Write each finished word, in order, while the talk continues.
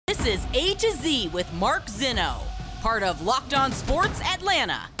This is A to Z with Mark Zinno, part of Locked On Sports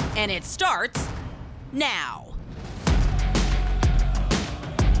Atlanta, and it starts now.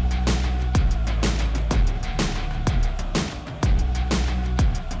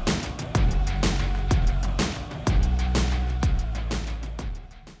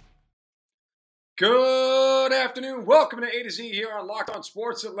 Good afternoon. Welcome to A to Z here on Locked On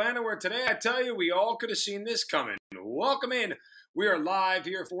Sports Atlanta, where today I tell you we all could have seen this coming. Welcome in. We are live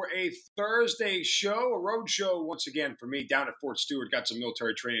here for a Thursday show, a road show once again for me down at Fort Stewart. Got some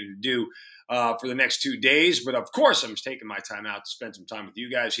military training to do for the next 2 days, but of course I'm just taking my time out to spend some time with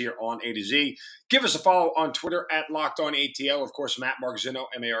you guys here on A to Z. Give us a follow on Twitter at Locked On ATL. Of course, I'm at Mark Zinno,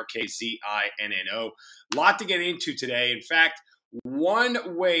 MarkZinno. A lot to get into today. In fact,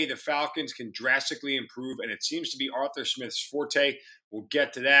 one way the Falcons can drastically improve, and it seems to be Arthur Smith's forte. We'll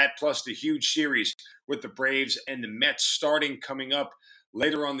get to that, plus the huge series with the Braves and the Mets starting coming up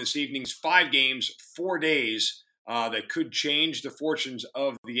later on this evening's 5 games, 4 days that could change the fortunes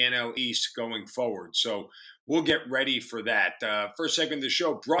of the NL East going forward. So we'll get ready for that. First segment of the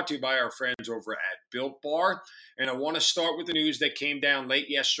show brought to you by our friends over at Built Bar. And I want to start with the news that came down late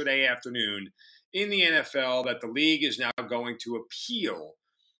yesterday afternoon in the NFL that the league is now going to appeal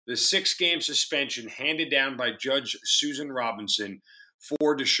the 6-game suspension handed down by Judge Susan Robinson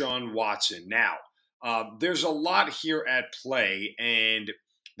for Deshaun Watson. Now, there's a lot here at play, and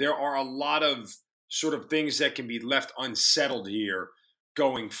there are a lot of sort of things that can be left unsettled here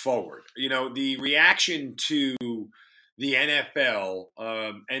going forward. You know, the reaction to the NFL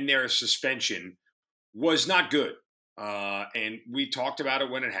and their suspension was not good. And we talked about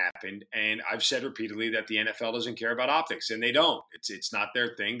it when it happened, and I've said repeatedly that the NFL doesn't care about optics, and they don't. It's not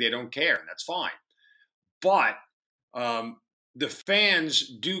their thing. They don't care, and that's fine. But the fans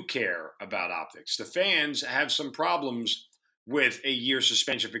do care about optics. The fans have some problems with a year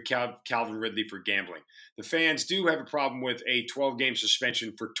suspension for Calvin Ridley for gambling. The fans do have a problem with a 12-game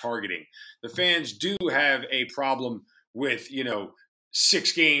suspension for targeting. The fans do have a problem with,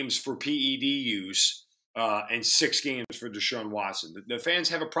 6 games for PED use. And 6 games for Deshaun Watson. The fans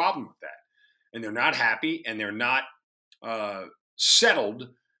have a problem with that. And they're not happy, and they're not settled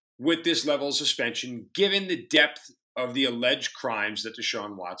with this level of suspension given the depth of the alleged crimes that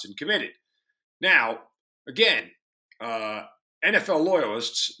Deshaun Watson committed. Now, again, NFL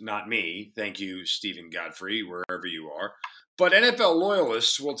loyalists, not me, thank you, Stephen Godfrey, wherever you are, but NFL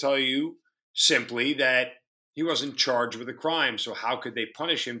loyalists will tell you simply that he wasn't charged with a crime, so how could they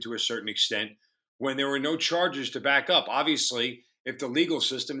punish him to a certain extent when there were no charges to back up? Obviously, if the legal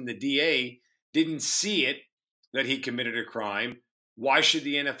system and the DA didn't see it that he committed a crime, why should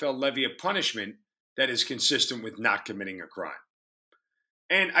the NFL levy a punishment that is consistent with not committing a crime?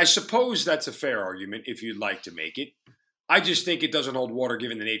 And I suppose that's a fair argument if you'd like to make it. I just think it doesn't hold water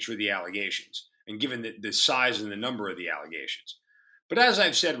given the nature of the allegations and given the size and the number of the allegations. But as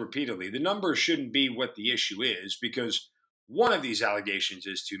I've said repeatedly, the number shouldn't be what the issue is, because one of these allegations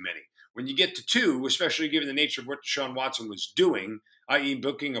is too many. When you get to 2, especially given the nature of what Deshaun Watson was doing, i.e.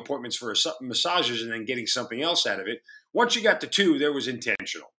 booking appointments for massages and then getting something else out of it, once you got to 2, there was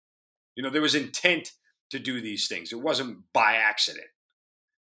intentional. There was intent to do these things. It wasn't by accident.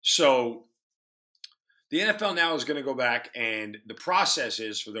 So the NFL now is going to go back, and the process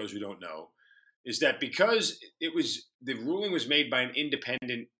is, for those who don't know, is that because the ruling was made by an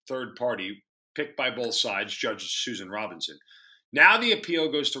independent third party picked by both sides, Judge Susan Robinson, now the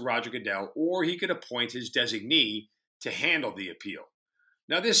appeal goes to Roger Goodell, or he could appoint his designee to handle the appeal.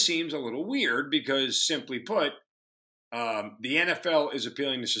 Now, this seems a little weird because, simply put, the NFL is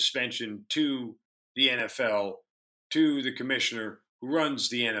appealing the suspension to the NFL, to the commissioner who runs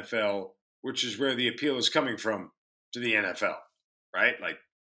the NFL, which is where the appeal is coming from, to the NFL, right?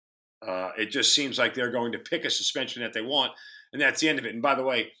 It just seems like they're going to pick a suspension that they want, and that's the end of it. And by the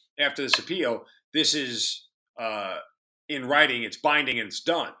way, after this appeal, this is in writing, it's binding, and it's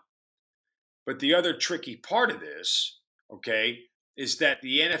done. But the other tricky part of this, okay, is that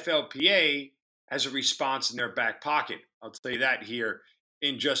the NFLPA has a response in their back pocket. I'll tell you that here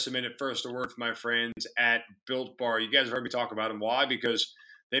in just a minute. First, a word from my friends at Built Bar. You guys have heard me talk about them. Why? Because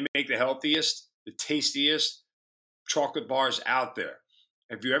they make the healthiest, the tastiest chocolate bars out there.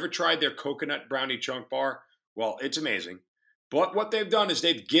 Have you ever tried their coconut brownie chunk bar? Well, it's amazing. But what they've done is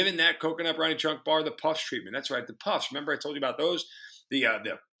they've given that coconut brownie chunk bar the Puffs treatment. That's right, the Puffs. Remember I told you about those?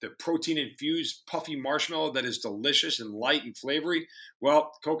 The protein-infused puffy marshmallow that is delicious and light and flavory.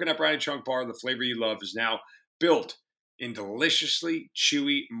 Well, coconut brownie chunk bar, the flavor you love, is now built in deliciously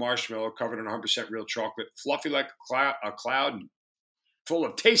chewy marshmallow covered in 100% real chocolate, fluffy like a cloud, and full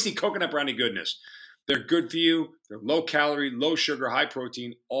of tasty coconut brownie goodness. They're good for you. They're low calorie, low sugar, high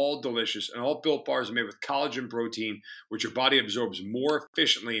protein, all delicious. And all Built Bars are made with collagen protein, which your body absorbs more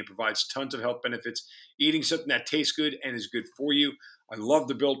efficiently and provides tons of health benefits. Eating something that tastes good and is good for you. I love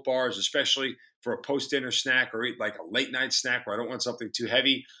the Built Bars, especially for a post-dinner snack or eat like a late night snack where I don't want something too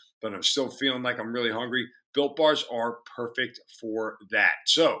heavy, but I'm still feeling like I'm really hungry. Built Bars are perfect for that.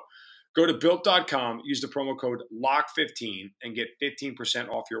 So go to Built.com, use the promo code LOCK15 and get 15%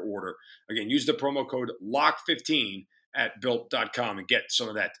 off your order. Again, use the promo code LOCK15 at Built.com and get some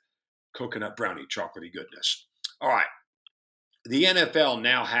of that coconut brownie chocolatey goodness. All right. The NFL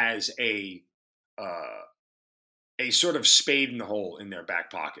now has a sort of spade in the hole in their back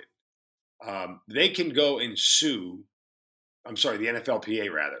pocket. They can go and sue, the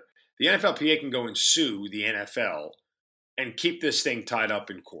NFLPA rather. The NFLPA can go and sue the NFL and keep this thing tied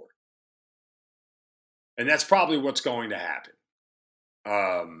up in court. And that's probably what's going to happen.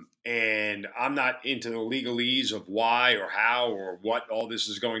 And I'm not into the legalese of why or how or what all this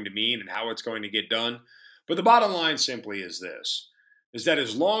is going to mean and how it's going to get done. But the bottom line simply is this, is that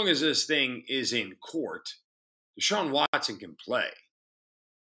as long as this thing is in court, Deshaun Watson can play.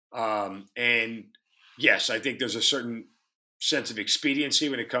 And yes, I think there's a certain sense of expediency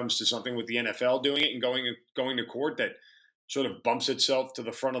when it comes to something with the NFL doing it and going to court that sort of bumps itself to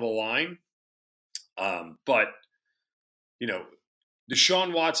the front of the line. But,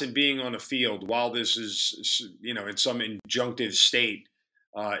 Deshaun Watson being on the field while this is, in some injunctive state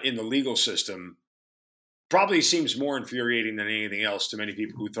in the legal system probably seems more infuriating than anything else to many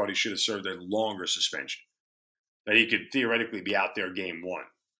people who thought he should have served a longer suspension, that he could theoretically be out there game one.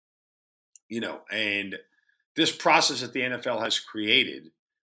 And this process that the NFL has created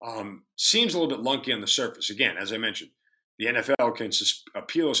seems a little bit lunky on the surface. Again, as I mentioned, the NFL can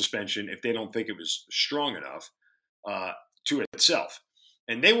appeal a suspension if they don't think it was strong enough to itself.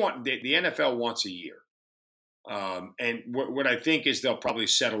 And the NFL wants a year. And what I think is they'll probably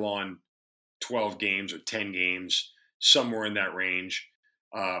settle on 12 games or 10 games, somewhere in that range.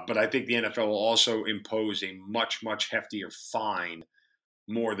 But I think the NFL will also impose a much, much heftier fine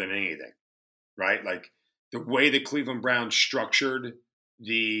more than anything, right? Like the way the Cleveland Browns structured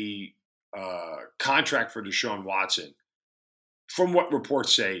the contract for Deshaun Watson, from what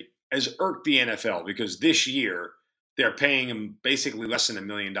reports say, has irked the NFL because this year they're paying him basically less than $1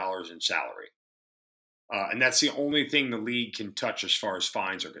 million in salary. And that's the only thing the league can touch as far as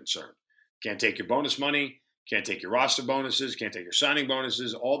fines are concerned. Can't take your bonus money, can't take your roster bonuses, can't take your signing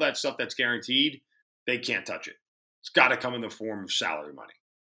bonuses, all that stuff that's guaranteed, they can't touch it. It's got to come in the form of salary money.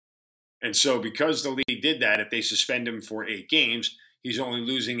 And so because the league did that, if they suspend him for 8 games, he's only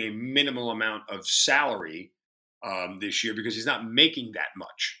losing a minimal amount of salary this year because he's not making that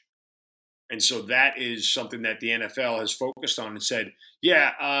much. And so that is something that the NFL has focused on and said, you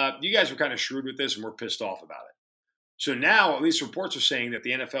guys were kind of shrewd with this and we're pissed off about it. So now at least reports are saying that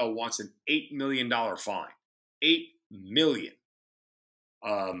the NFL wants an $8 million fine. $8 million.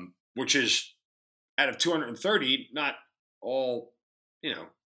 Which is out of 230, not all,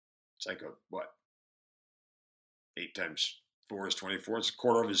 it's like 8 times 4 is 24. It's a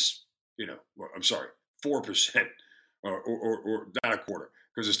quarter of his, 4%. Or not a quarter,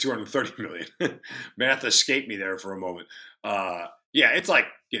 because it's 230 million. Math escaped me there for a moment. It's like,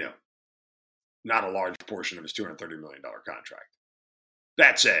 not a large portion of his $230 million contract.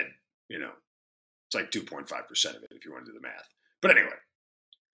 That said, it's like 2.5% of it if you want to do the math. But anyway,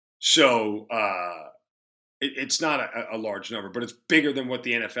 so it's not a large number, but it's bigger than what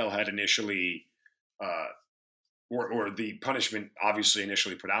the NFL had initially, or the punishment obviously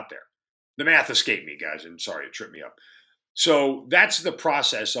initially put out there. The math escaped me, guys, and sorry, it tripped me up. So that's the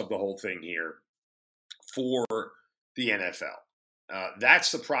process of the whole thing here for the NFL.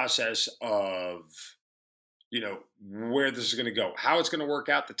 That's the process of, where this is going to go, how it's going to work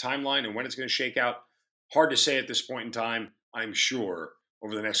out, the timeline, and when it's going to shake out. Hard to say at this point in time. I'm sure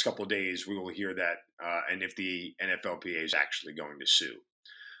over the next couple of days we will hear that, and if the NFLPA is actually going to sue.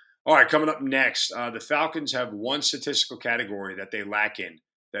 All right, coming up next, the Falcons have one statistical category that they lack in,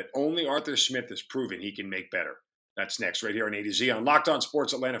 that only Arthur Smith has proven he can make better. That's next, right here on A to Z on Locked On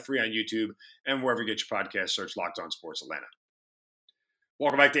Sports Atlanta, free on YouTube, and wherever you get your podcast, search Locked On Sports Atlanta.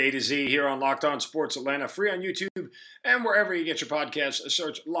 Welcome back to A to Z here on Locked On Sports Atlanta, free on YouTube, and wherever you get your podcasts,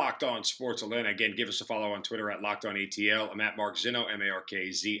 search Locked On Sports Atlanta. Again, give us a follow on Twitter at Locked On ATL. I'm at Mark Zinno,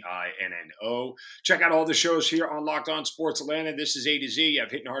 MarkZinno. Check out all the shows here on Locked On Sports Atlanta. This is A to Z. You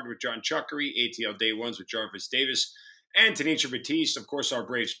have Hitting Hard with John Chuckery, ATL Day Ones with Jarvis Davis, and Tanisha Batiste, of course, our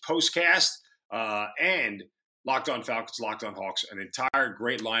Braves postcast, and Locked On Falcons, Locked On Hawks, an entire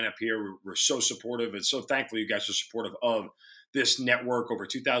great lineup here. We're so supportive and so thankful you guys are supportive of this network, over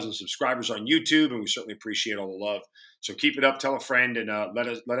 2,000 subscribers on YouTube, and we certainly appreciate all the love. So keep it up, tell a friend, and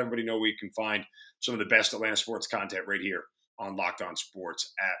let everybody know where you can find some of the best Atlanta sports content right here on Locked On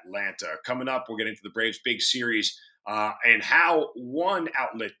Sports Atlanta. Coming up, we'll get into the Braves' big series and how one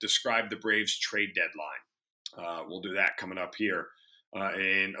outlet described the Braves' trade deadline. We'll do that coming up here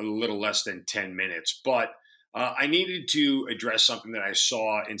in a little less than 10 minutes. But I needed to address something that I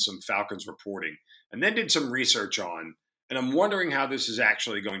saw in some Falcons reporting and then did some research on, and I'm wondering how this is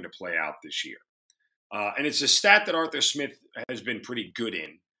actually going to play out this year. And it's a stat that Arthur Smith has been pretty good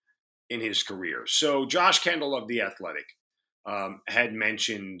in his career. So Josh Kendall of The Athletic had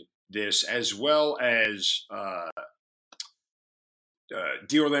mentioned this, as well as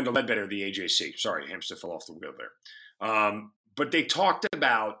D'Orlando Ledbetter, the AJC. Sorry, hamster fell off the wheel there. But they talked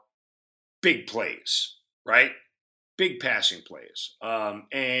about big plays, right? Big passing plays.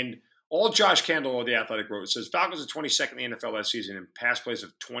 And all Josh Kendall of The Athletic wrote, it says, Falcons are 22nd in the NFL last season in pass plays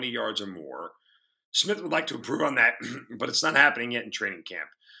of 20 yards or more. Smith would like to improve on that, but it's not happening yet in training camp.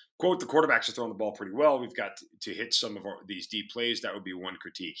 Quote, the quarterbacks are throwing the ball pretty well. We've got to hit some of these deep plays. That would be one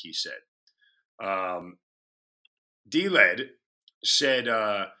critique, he said. D-Led said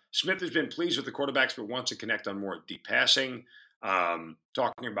Smith has been pleased with the quarterbacks but wants to connect on more deep passing.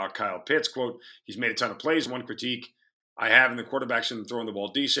 Talking about Kyle Pitts, quote, he's made a ton of plays. One critique I have in the quarterbacks and throwing the ball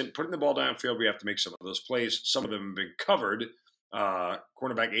decent. Putting the ball downfield, we have to make some of those plays. Some of them have been covered.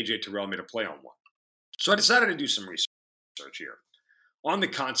 Cornerback A.J. Terrell made a play on one. So I decided to do some research here on the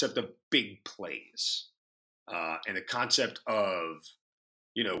concept of big plays and the concept of,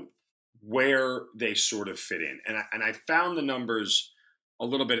 where they sort of fit in. And I found the numbers a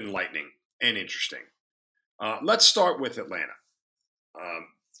little bit enlightening and interesting. Let's start with Atlanta,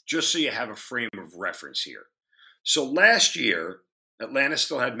 just so you have a frame of reference here. So last year, Atlanta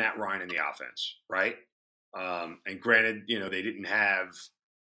still had Matt Ryan in the offense, right? And granted, they didn't have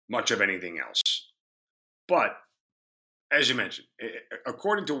much of anything else. But as you mentioned,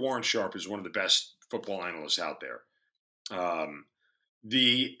 according to Warren Sharp, who's one of the best football analysts out there,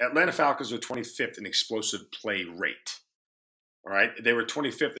 the Atlanta Falcons were 25th in explosive play rate. All right, they were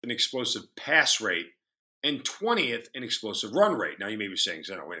 25th in explosive pass rate and 20th in explosive run rate. Now you may be saying,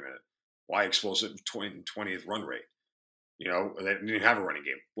 "No, wait a minute, why explosive 20th run rate? They didn't have a running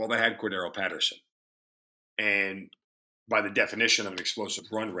game." Well, they had Cordero Patterson, and by the definition of an explosive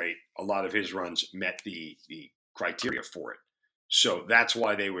run rate, a lot of his runs met the criteria for it. So that's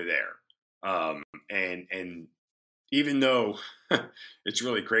why they were there. And even though it's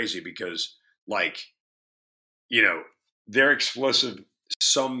really crazy because, their explosive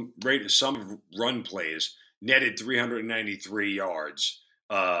some run plays netted 393 yards,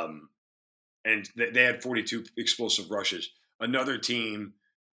 and they had 42 explosive rushes. Another team,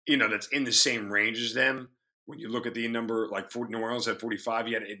 that's in the same range as them, when you look at the number, like New Orleans had 45,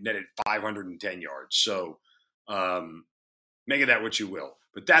 yet it netted 510 yards. So make of that what you will.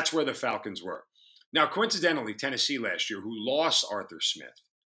 But that's where the Falcons were. Now, coincidentally, Tennessee last year, who lost Arthur Smith,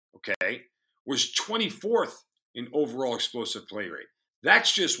 was 24th in overall explosive play rate.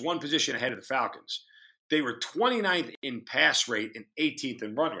 That's just one position ahead of the Falcons. They were 29th in pass rate and 18th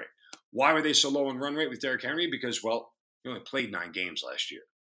in run rate. Why were they so low in run rate with Derrick Henry? Because, he only played 9 games last year.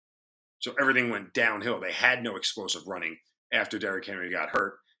 So everything went downhill. They had no explosive running after Derrick Henry got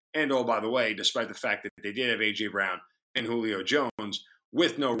hurt. And, oh, by the way, despite the fact that they did have A.J. Brown and Julio Jones,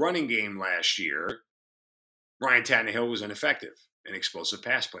 with no running game last year, Ryan Tannehill was ineffective in explosive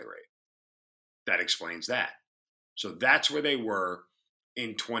pass play rate. That explains that. So that's where they were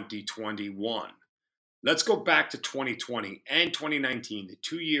in 2021. Let's go back to 2020 and 2019, the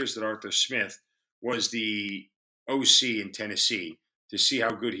 2 years that Arthur Smith was the OC in Tennessee, to see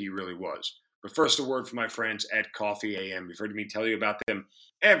how good he really was. But first, a word from my friends at Coffee AM. You've heard me tell you about them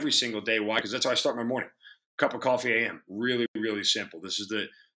every single day. Why? Because that's how I start my morning. Cup of Coffee AM. Really, really simple. This is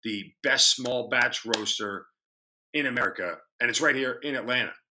the best small batch roaster in America, and it's right here in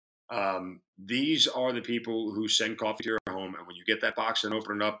Atlanta. These are the people who send coffee to your home, and when you get that box and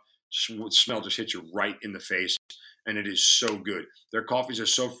open it up, smell just hits you right in the face, and it is so good. Their coffees are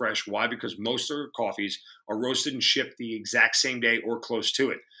so fresh. Why? Because most of their coffees are roasted and shipped the exact same day or close to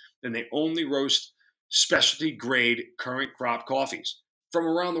it. And they only roast specialty grade current crop coffees from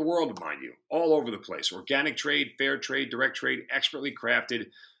around the world, mind you, all over the place. Organic trade, fair trade, direct trade, expertly crafted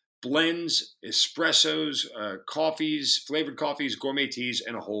blends, espressos, coffees, flavored coffees, gourmet teas,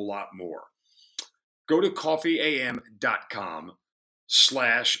 and a whole lot more. Go to coffeeam.com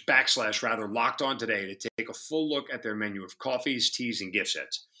 / locked on today to take a full look at their menu of coffees, teas, and gift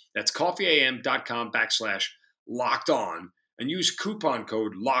sets. That's coffeeam.com / locked on, and use coupon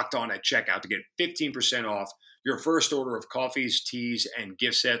code locked on at checkout to get 15% off your first order of coffees, teas, and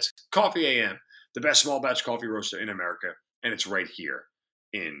gift sets. Coffee AM, the best small batch coffee roaster in America, and it's right here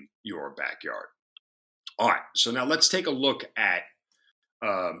in your backyard. All right, so now let's take a look at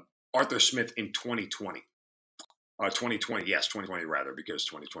Arthur Smith in 2020. 2020 rather, because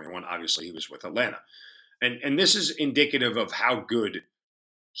 2021, obviously, he was with Atlanta. And this is indicative of how good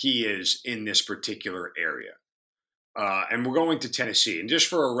he is in this particular area. And we're going to Tennessee. And just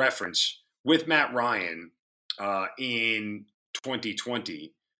for a reference, with Matt Ryan in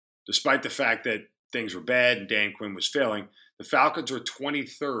 2020, despite the fact that things were bad and Dan Quinn was failing, the Falcons were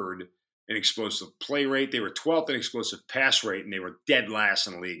 23rd in explosive play rate. They were 12th in explosive pass rate, and they were dead last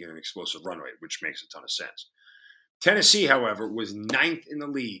in the league in an explosive run rate, which makes a ton of sense. Tennessee, however, was 9th in the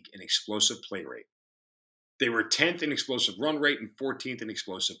league in explosive play rate. They were 10th in explosive run rate and 14th in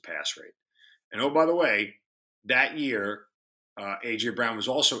explosive pass rate. And oh, by the way, that year, A.J. Brown was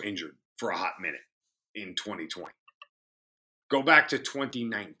also injured for a hot minute in 2020. Go back to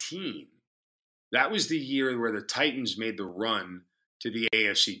 2019. That was the year where the Titans made the run to the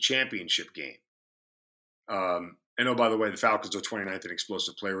AFC Championship game. And oh, by the way, the Falcons are 29th in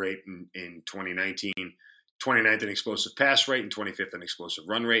explosive play rate in 2019, 29th in explosive pass rate, and 25th in explosive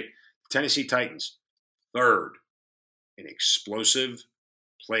run rate. Tennessee Titans, 3rd in explosive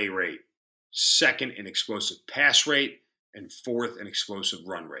play rate, 2nd in explosive pass rate, and 4th in explosive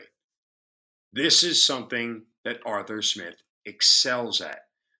run rate. This is something that Arthur Smith excels at.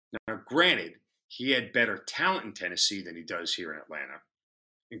 Now, granted, he had better talent in Tennessee than he does here in Atlanta.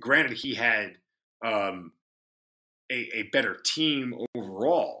 And granted, he had a better team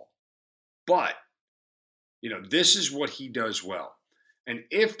overall. But, this is what he does well. And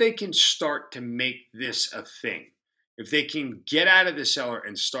if they can start to make this a thing, if they can get out of the cellar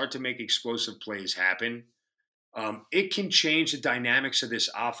and start to make explosive plays happen, it can change the dynamics of this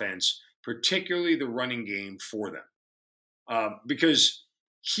offense, particularly the running game for them. Because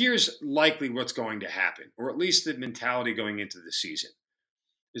here's likely what's going to happen, or at least the mentality going into the season,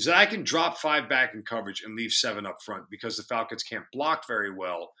 is that I can drop 5 back in coverage and leave 7 up front because the Falcons can't block very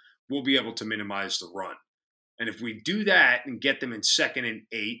well. We'll be able to minimize the run. And if we do that and get them in 2nd and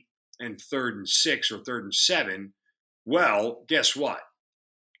 8 and 3rd and 6 or 3rd and 7, well, guess what?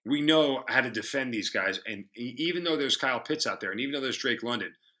 We know how to defend these guys. And even though there's Kyle Pitts out there and even though there's Drake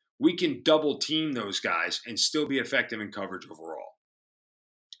London, we can double team those guys and still be effective in coverage overall.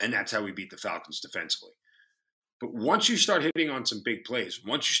 And that's how we beat the Falcons defensively. But once you start hitting on some big plays,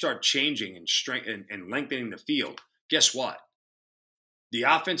 once you start changing and lengthening the field, guess what? The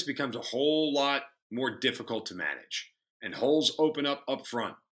offense becomes a whole lot more difficult to manage. And holes open up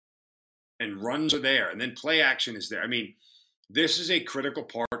front. And runs are there. And then play action is there. I mean, this is a critical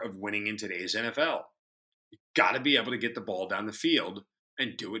part of winning in today's NFL. You've got to be able to get the ball down the field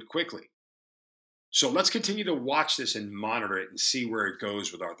and do it quickly. So let's continue to watch this and monitor it and see where it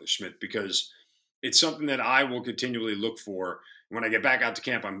goes with Arthur Smith, because it's something that I will continually look for. When I get back out to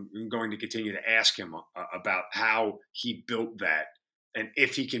camp, I'm going to continue to ask him about how he built that and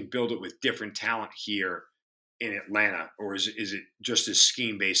if he can build it with different talent here in Atlanta, or is it just as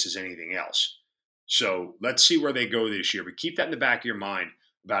scheme-based as anything else? So let's see where they go this year. But keep that in the back of your mind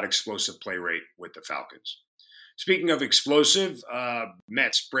about explosive play rate with the Falcons. Speaking of explosive,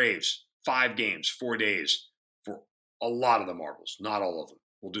 Mets, Braves, 5 games, 4 days for a lot of the marbles, not all of them.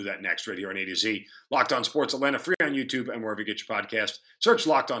 We'll do that next right here on A to Z. Locked On Sports Atlanta, free on YouTube and wherever you get your podcast. Search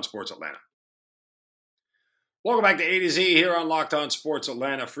Locked On Sports Atlanta. Welcome back to A to Z here on Locked On Sports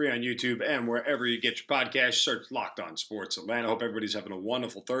Atlanta, free on YouTube and wherever you get your podcast. Search Locked On Sports Atlanta. Hope everybody's having a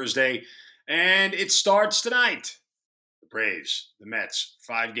wonderful Thursday. And it starts tonight. The Braves, the Mets,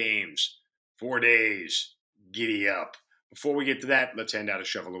 5 games, 4 days. Giddy up. Before we get to that, let's hand out a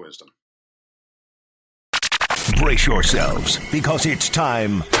shovel of wisdom. Brace yourselves, because it's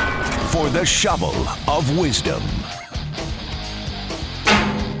time for the shovel of wisdom.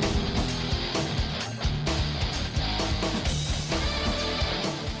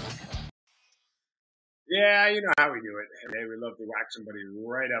 Yeah, you know how we do it. Hey, we love to whack somebody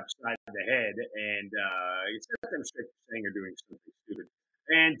right upside the head and set them straight for saying or doing something stupid.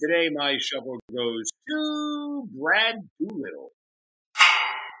 And today my shovel goes to Brad Doolittle.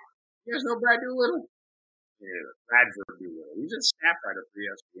 You guys know Brad Doolittle? Yeah, Bradford Doolittle. He's a staff writer for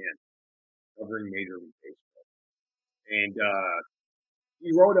ESPN, covering Major League Baseball. And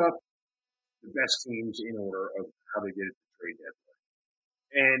he wrote up the best teams in order of how they did it to trade deadline.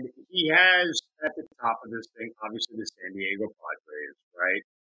 And he has at the top of this thing, obviously, the San Diego Padres, right?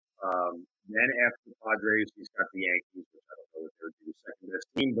 Then after the Padres, he's got the Yankees, which I don't know if they would be the second best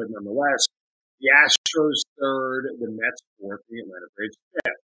team, but nonetheless, the Astros 3rd, the Mets 4th, the Atlanta Braves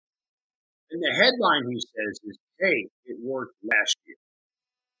 5th. And the headline he says is, "Hey, it worked last year."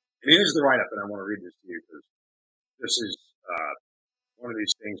 And here's the write-up, and I want to read this to you because this is one of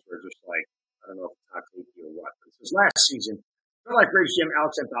these things where just like, I don't know if it's not taking or what. But it says last season, it felt like Braves GM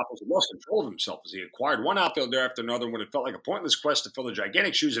Alex Anthopoulos had lost control of himself as he acquired one outfielder after another when it felt like a pointless quest to fill the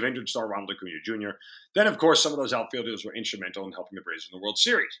gigantic shoes of injured star Ronald Acuna Jr. Then, of course, some of those outfielders were instrumental in helping the Braves win the World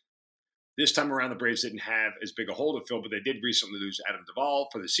Series. This time around, the Braves didn't have as big a hole to fill, but they did recently lose Adam Duvall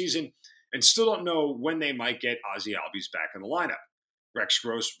for the season and still don't know when they might get Ozzie Albies back in the lineup. Rex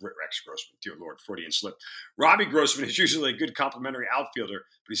Grossman, dear Lord, Freudian slip. Robbie Grossman is usually a good complimentary outfielder,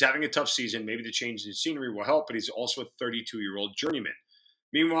 but he's having a tough season. Maybe the change in scenery will help, but he's also a 32-year-old journeyman.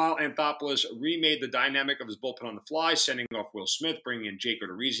 Meanwhile, Anthopoulos remade the dynamic of his bullpen on the fly, sending off Will Smith, bringing in Jake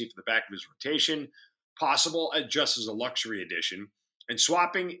Odorizzi for the back of his rotation, possible just as a luxury addition, and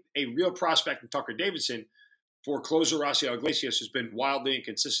swapping a real prospect in Tucker Davidson for closer Raciel Iglesias, who's been wildly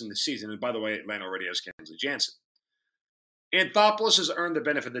inconsistent this season. And by the way, Atlanta already has Kensley Jansen. Anthopoulos has earned the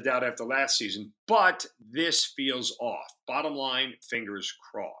benefit of the doubt after last season, but this feels off. Bottom line, fingers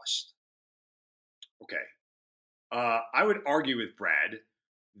crossed. Okay. I would argue with Brad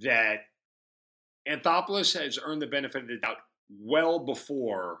that Anthopoulos has earned the benefit of the doubt well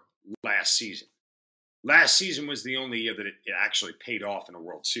before last season. Last season was the only year that it actually paid off in a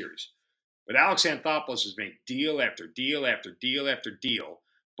World Series. But Alex Anthopoulos has made deal after deal after deal after deal,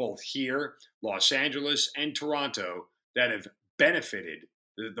 both here, Los Angeles, and Toronto, that have benefited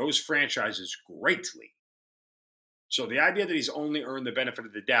those franchises greatly. So the idea that he's only earned the benefit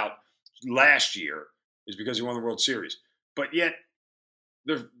of the doubt last year is because he won the World Series. But yet,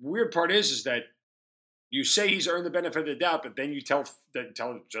 the weird part is that you say he's earned the benefit of the doubt, but then you tell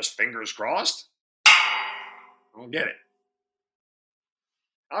him just fingers crossed? I don't get it.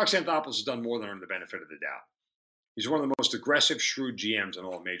 Alex Anthopoulos has done more than earn the benefit of the doubt. He's one of the most aggressive, shrewd GMs in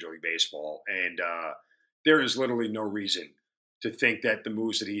all of Major League Baseball, and there is literally no reason to think that the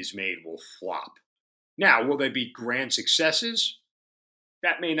moves that he's made will flop. Now, will they be grand successes?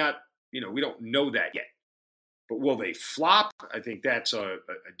 That may not, we don't know that yet. But will they flop? I think that's a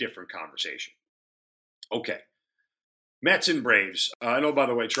different conversation. Okay. Mets and Braves. I know, by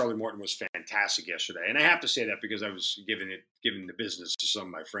the way, Charlie Morton was fantastic yesterday. And I have to say that because I was giving the business to some of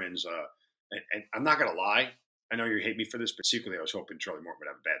my friends. And I'm not going to lie. I know you hate me for this, but secretly I was hoping Charlie Morton would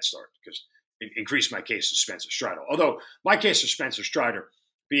have a bad start because it increased my case of Spencer Strider. Although my case of Spencer Strider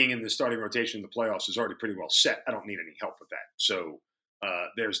being in the starting rotation in the playoffs is already pretty well set. I don't need any help with that. So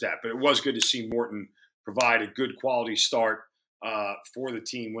there's that. But it was good to see Morton provide a good quality start for the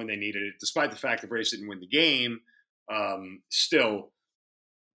team when they needed it. Despite the fact the Braves didn't win the game, still,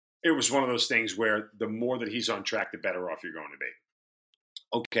 it was one of those things where the more that he's on track, the better off you're going to be.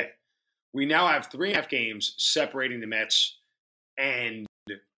 Okay. We now have 3.5 games separating the Mets and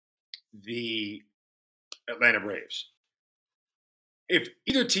the Atlanta Braves. If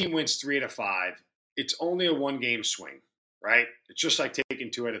either team wins 3 out of 5, it's only a 1-game swing, right? It's just like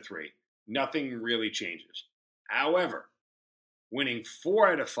taking 2 out of 3. Nothing really changes. However, winning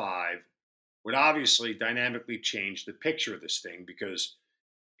 4 out of 5 would obviously dynamically change the picture of this thing because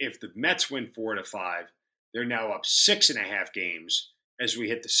if the Mets win 4 out of 5, they're now up 6.5 games as we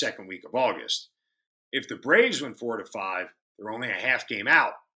hit the second week of August. If the Braves win 4 out of 5, they're only a half game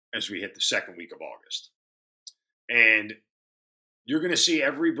out as we hit the second week of August. And you're going to see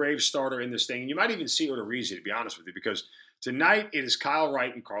every Braves starter in this thing. And you might even see Odorizzi, to be honest with you, because tonight it is Kyle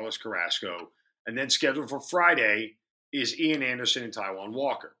Wright and Carlos Carrasco. And then scheduled for Friday is Ian Anderson and Taijuan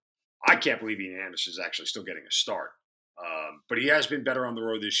Walker. I can't believe Ian Anderson is actually still getting a start. But he has been better on the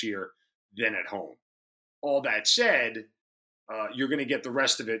road this year than at home. All that said, you're going to get the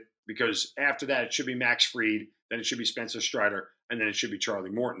rest of it because after that it should be Max Fried, then it should be Spencer Strider, and then it should be Charlie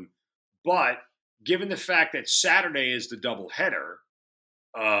Morton. But given the fact that Saturday is the doubleheader,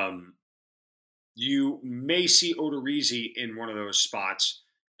 you may see Odorizzi in one of those spots,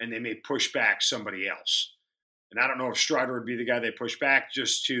 and they may push back somebody else. And I don't know if Strider would be the guy they push back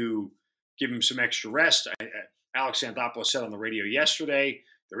just to give him some extra rest. Alex Anthopoulos said on the radio yesterday,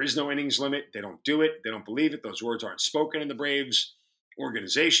 there is no innings limit. They don't do it. They don't believe it. Those words aren't spoken in the Braves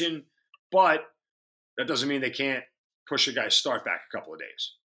organization. But that doesn't mean they can't push a guy's start back a couple of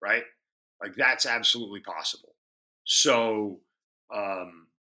days, right? Like, that's absolutely possible. So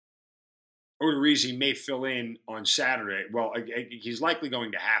Odorizzi may fill in on Saturday. Well, he's likely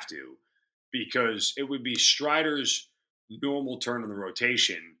going to have to because it would be Strider's normal turn in the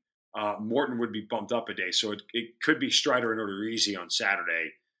rotation. Morton would be bumped up a day. So it could be Strider and Odorizzi on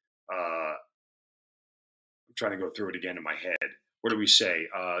Saturday. I'm trying to go through it again in my head. What do we say?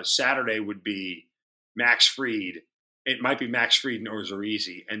 Saturday would be Max Fried it might be Max Fried or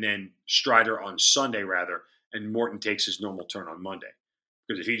Zarizi, and then Strider on Sunday rather, and Morton takes his normal turn on Monday.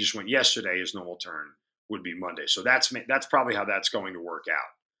 Because if he just went yesterday, his normal turn would be Monday. So that's probably how that's going to work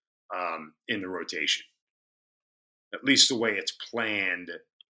out in the rotation, at least the way it's planned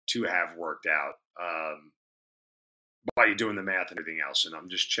to have worked out. While you're doing the math and everything else, and I'm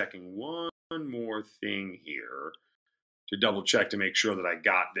just checking one more thing here to double check to make sure that I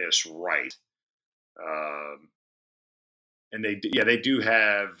got this right. And they do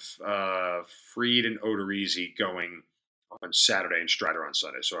have Fried and Odorizzi going on Saturday and Strider on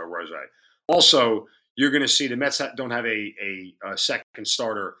Sunday. So I was right. Also, you're going to see the Mets don't have a second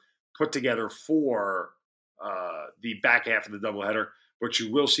starter put together for the back half of the doubleheader, but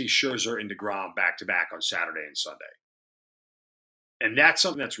you will see Scherzer and DeGrom back-to-back on Saturday and Sunday. And that's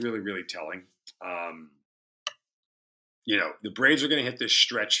something that's really, really telling. The Braves are going to hit this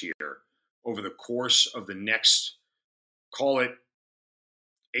stretch here over the course of the next, call it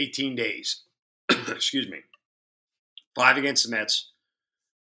 18 days. Excuse me. 5 against the Mets,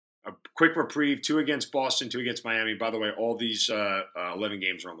 a quick reprieve, 2 against Boston, 2 against Miami. By the way, all these 11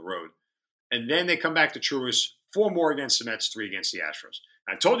 games are on the road. And then they come back to Truist, 4 more against the Mets, 3 against the Astros.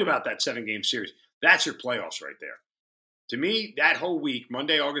 I told you about that 7-game series. That's your playoffs right there. To me, that whole week,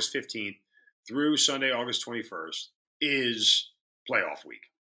 Monday, August 15th through Sunday, August 21st, is playoff week.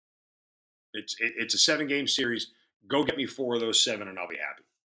 It's a 7-game series. Go get me 4 of those 7 and I'll be happy.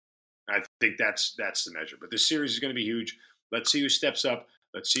 I think that's the measure. But this series is going to be huge. Let's see who steps up.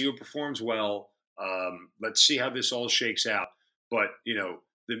 Let's see who performs well. Let's see how this all shakes out. But,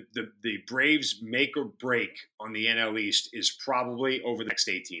 the Braves' make or break on the NL East is probably over the next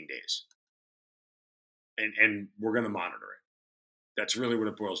 18 days. And we're going to monitor it. That's really what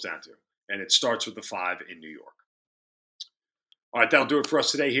it boils down to. And it starts with the 5 in New York. All right, that'll do it for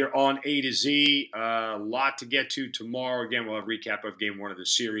us today here on A to Z. A lot to get to tomorrow. Again, we'll have a recap of Game 1 of the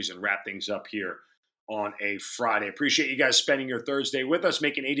series and wrap things up here on a Friday. Appreciate you guys spending your Thursday with us,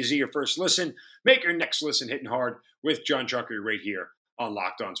 making A to Z your first listen. Make your next listen hitting hard with John Chuckery right here on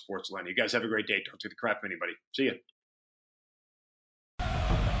Locked On Sports Atlanta. You guys have a great day. Don't take the crap from anybody. See ya.